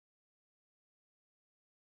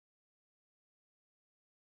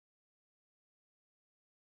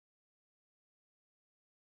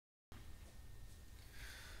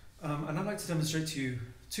And I'd like to demonstrate to you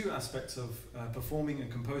two aspects of performing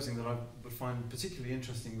and composing that I would find particularly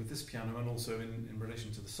interesting with this piano, and also in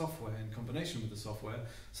relation to the software, in combination with the software,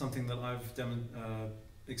 something that I've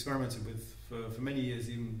experimented with for many years,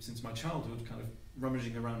 even since my childhood, kind of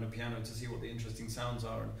rummaging around a piano to see what the interesting sounds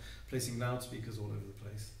are and placing loudspeakers all over the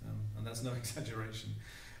place, and that's no exaggeration.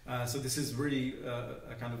 So this is really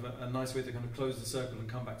a kind of a nice way to kind of close the circle and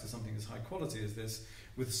come back to something as high quality as this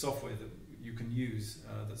with software that you can use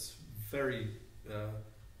that's very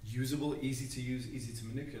usable, easy to use, easy to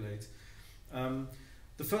manipulate.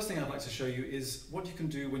 The first thing I'd like to show you is what you can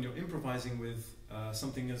do when you're improvising with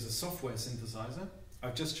something as a software synthesizer.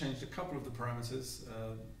 I've just changed a couple of the parameters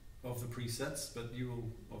of the presets, but you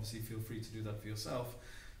will obviously feel free to do that for yourself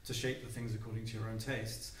to shape the things according to your own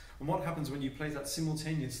tastes. And what happens when you play that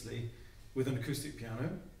simultaneously with an acoustic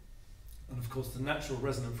piano, and of course the natural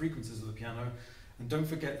resonant frequencies of the piano, and don't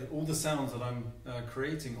forget that all the sounds that I'm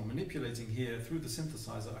creating or manipulating here through the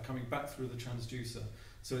synthesizer are coming back through the transducer.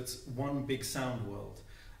 So it's one big sound world.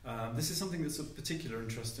 This is something that's of particular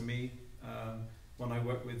interest to me when I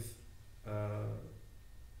work with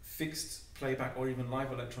fixed playback or even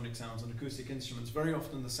live electronic sounds and acoustic instruments. Very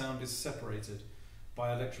often the sound is separated by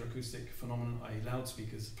electroacoustic phenomenon, i.e.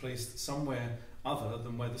 loudspeakers placed somewhere other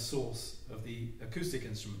than where the source of the acoustic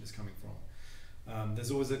instrument is coming from.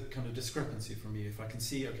 There's always a kind of discrepancy for me. If I can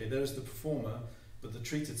see, okay, there's the performer, but the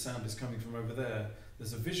treated sound is coming from over there,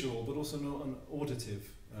 there's a visual but also not an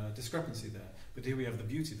auditive discrepancy there. But here we have the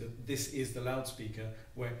beauty that this is the loudspeaker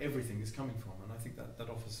where everything is coming from, and I think that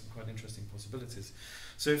offers some quite interesting possibilities.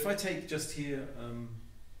 So if I take just here an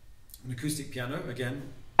acoustic piano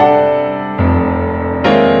again, a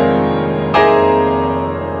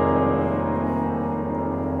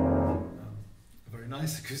very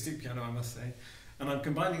nice acoustic piano, I must say, and I'm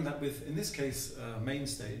combining that with, in this case, main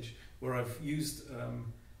stage, where I've used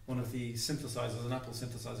one of the synthesizers, an Apple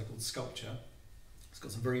synthesizer called Sculpture. It's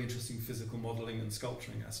got some very interesting physical modeling and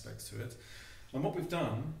sculpturing aspects to it. And what we've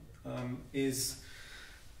done is,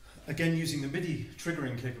 again using the MIDI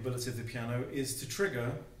triggering capability of the piano, is to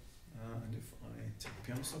trigger, and if I take the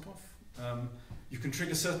piano stop off, you can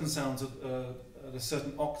trigger certain sounds at a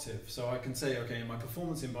certain octave. So I can say, okay, in my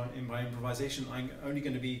performance, in my improvisation, I'm only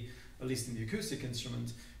going to be, at least in the acoustic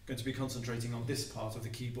instrument, going to be concentrating on this part of the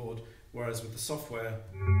keyboard, whereas with the software,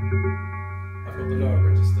 I've got the lower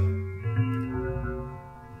register.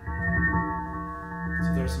 So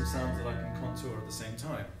there are some sounds that I can contour at the same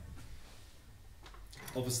time.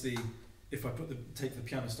 Obviously, if I take the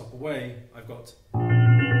piano stop away, I've got the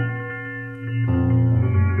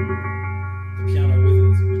piano with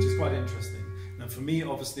it, which is quite interesting. Now for me,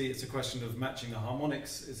 obviously, it's a question of matching the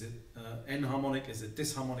harmonics. Is it enharmonic? Is it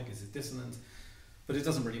disharmonic? Is it dissonant? But it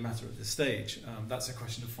doesn't really matter at this stage. That's a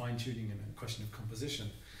question of fine-tuning and a question of composition.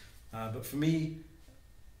 But for me,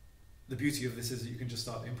 the beauty of this is that you can just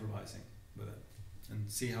start improvising with it and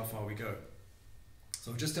see how far we go.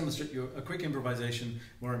 So I'll just demonstrate you a quick improvisation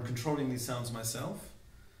where I'm controlling these sounds myself.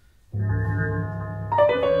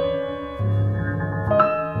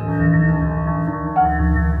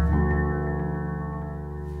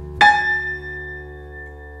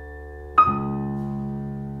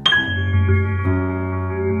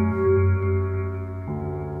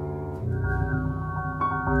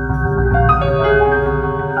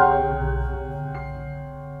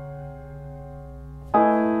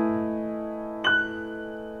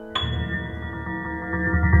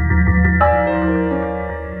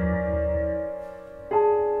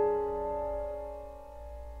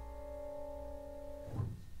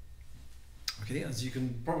 As you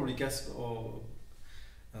can probably guess or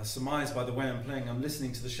surmise by the way I'm playing, I'm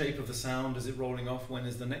listening to the shape of the sound. Is it rolling off? When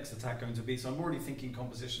is the next attack going to be? So I'm already thinking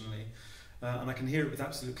compositionally, and I can hear it with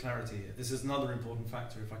absolute clarity here. This is another important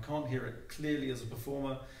factor. If I can't hear it clearly as a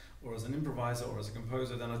performer or as an improviser or as a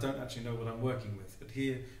composer, then I don't actually know what I'm working with. But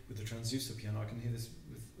here, with the transducer piano, I can hear this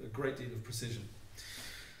with a great deal of precision.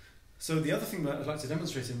 So the other thing that I'd like to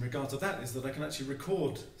demonstrate in regard to that is that I can actually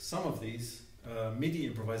record some of these MIDI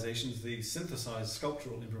improvisations, the synthesized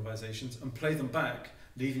sculptural improvisations, and play them back,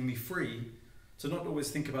 leaving me free to not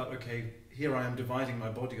always think about, okay, here I am dividing my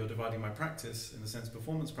body or dividing my practice, in a sense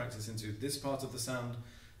performance practice, into this part of the sound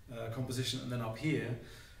composition and then up here,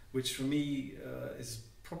 which for me is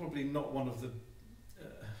probably not one of the,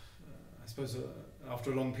 I suppose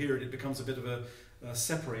after a long period it becomes a bit of a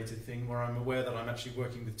separated thing where I'm aware that I'm actually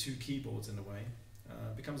working with two keyboards in a way.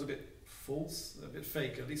 It becomes a bit false, a bit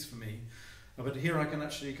fake, at least for me. But here I can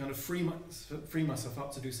actually kind of free myself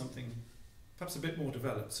up to do something perhaps a bit more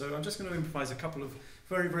developed. So I'm just going to improvise a couple of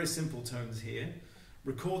very, very simple tones here,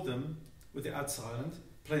 record them with the add silent,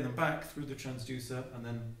 play them back through the transducer, and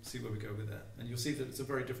then see where we go with that. And you'll see that it's a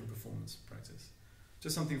very different performance practice.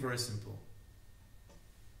 Just something very simple.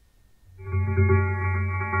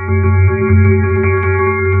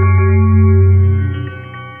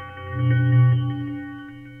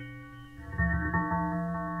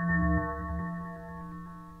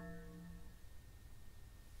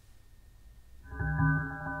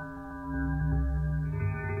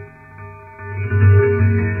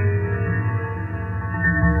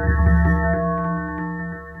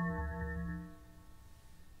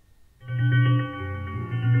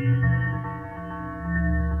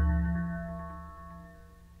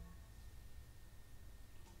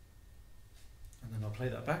 Play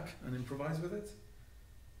that back and improvise with it.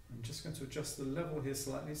 I'm just going to adjust the level here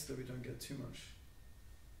slightly so that we don't get too much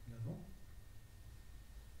level.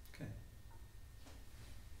 Okay.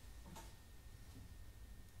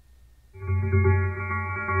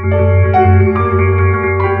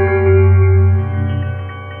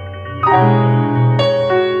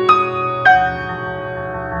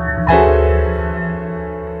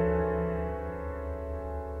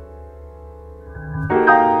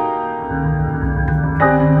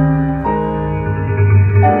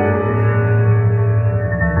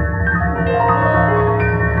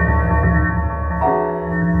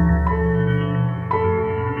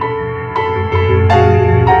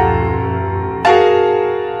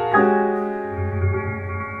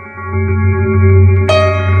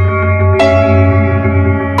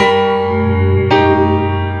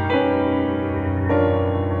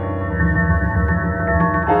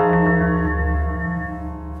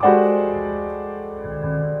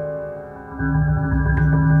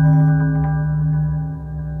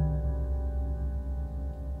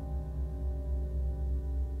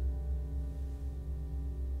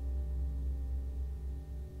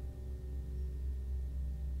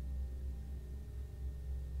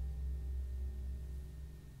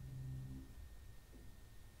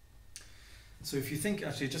 So if you think,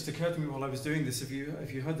 actually, it just occurred to me while I was doing this, if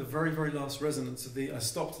you heard the very, very last resonance of I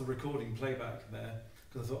stopped the recording playback there,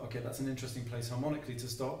 because I thought, okay, that's an interesting place harmonically to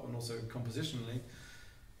stop, and also compositionally.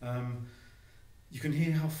 You can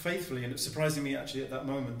hear how faithfully, and it's surprising me actually at that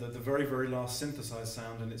moment, that the very, very last synthesized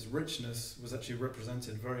sound and its richness was actually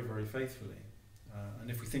represented very, very faithfully. And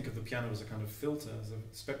if we think of the piano as a kind of filter, as a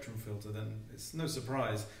spectrum filter, then it's no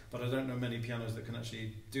surprise, but I don't know many pianos that can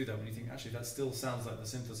actually do that when you think, actually, that still sounds like the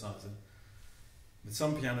synthesizer. With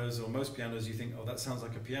some pianos, or most pianos, you think, oh, that sounds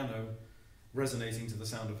like a piano resonating to the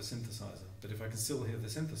sound of a synthesizer. But if I can still hear the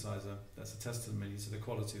synthesizer, that's a testimony to the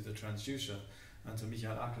quality of the transducer and to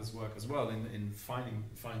Michael Acker's work as well in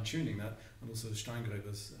fine-tuning that, and also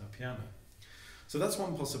Steingraeber's piano. So that's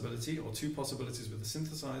one possibility, or two possibilities with the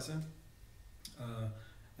synthesizer,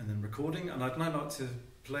 and then recording. And I'd now like to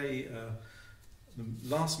play the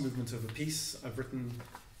last movement of a piece I've written.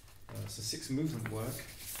 It's a 6-movement work,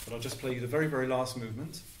 but I'll just play you the very, very last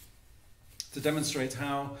movement to demonstrate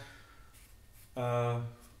how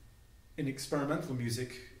in experimental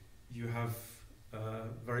music you have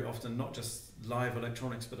very often not just live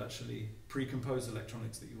electronics, but actually pre-composed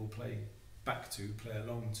electronics that you will play back to, play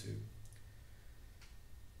along to.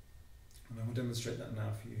 And I will demonstrate that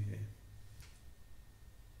now for you here.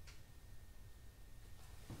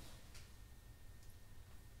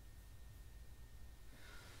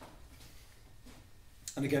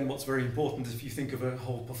 And again, what's very important is if you think of a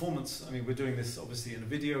whole performance, I mean, we're doing this obviously in a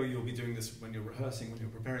video, you'll be doing this when you're rehearsing, when you're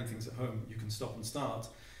preparing things at home, you can stop and start,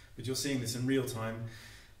 but you're seeing this in real time.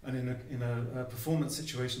 And in a performance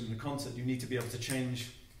situation, in a concert, you need to be able to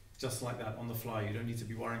change just like that on the fly. You don't need to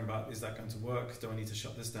be worrying about, is that going to work? Do I need to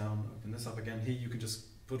shut this down, open this up again? Here you can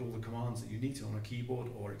just put all the commands that you need to on a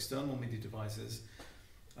keyboard or external MIDI devices,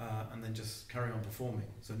 and then just carry on performing.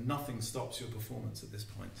 So nothing stops your performance at this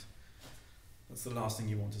point. That's the last thing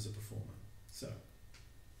you want as a performer. So.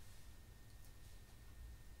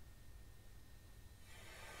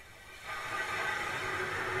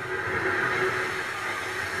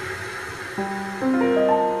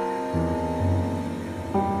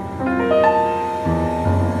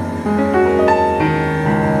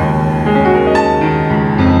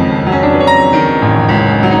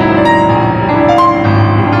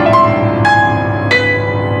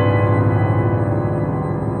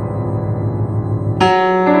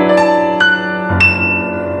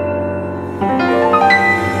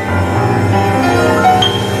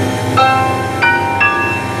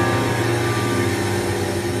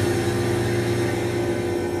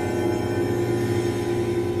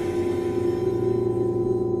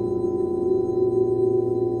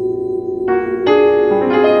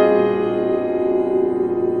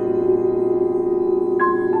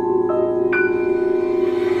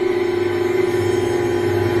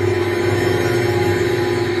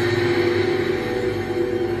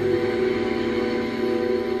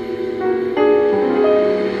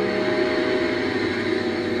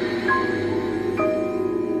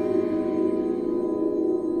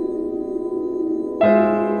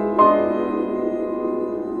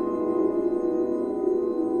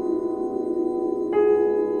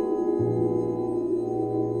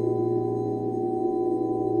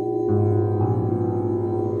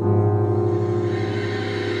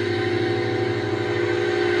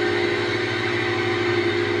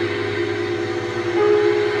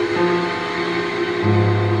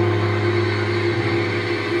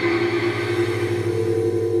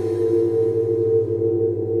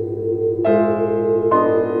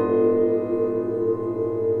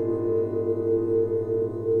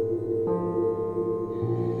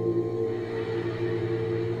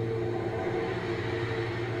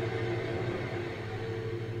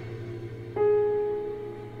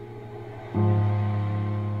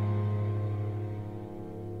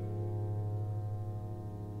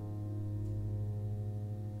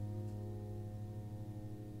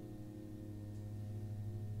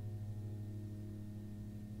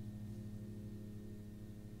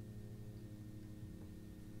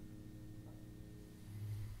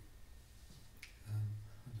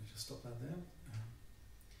 that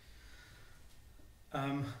there.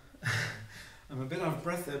 I'm a bit out of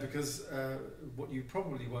breath there because what you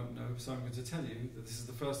probably won't know, so I'm going to tell you that this is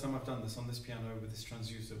the first time I've done this on this piano with this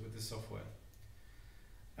transducer, with this software.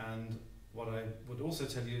 And what I would also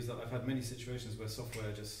tell you is that I've had many situations where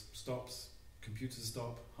software just stops, computers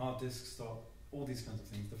stop, hard disks stop, all these kinds of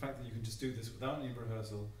things. The fact that you can just do this without any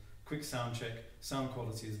rehearsal, quick sound check, sound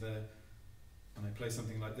quality is there, and I play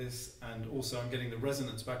something like this, and also I'm getting the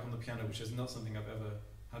resonance back on the piano, which is not something I've ever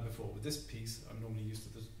had before. With this piece, I'm normally used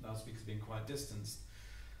to the loudspeakers being quite distanced.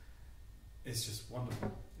 It's just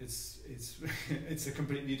wonderful. It's it's a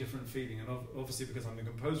completely different feeling, and obviously because I'm the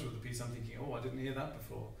composer of the piece, I'm thinking, oh, I didn't hear that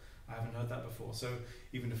before. I haven't heard that before. So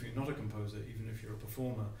even if you're not a composer, even if you're a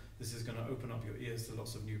performer, this is going to open up your ears to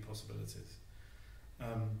lots of new possibilities.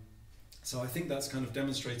 So I think that's kind of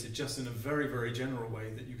demonstrated just in a very, very general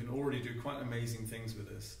way that you can already do quite amazing things with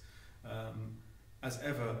this. As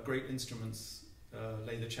ever, great instruments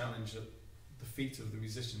lay the challenge at the feet of the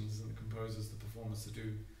musicians and the composers, the performers, to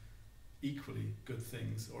do equally good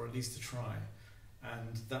things, or at least to try.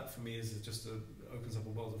 And that for me is just opens up a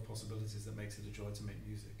world of possibilities that makes it a joy to make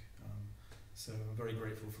music. So I'm very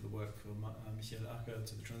grateful for the work for Michael Acker,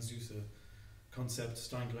 to the Transducer concept,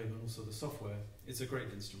 Steingraeber, and also the software. It's a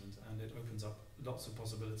great instrument, and it opens up lots of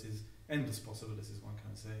possibilities, endless possibilities, one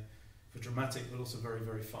can say, for dramatic but also very,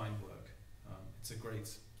 very fine work. It's a great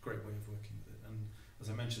way of working with it. And as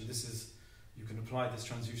I mentioned, you can apply this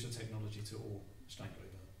transducer technology to all Steingraeber.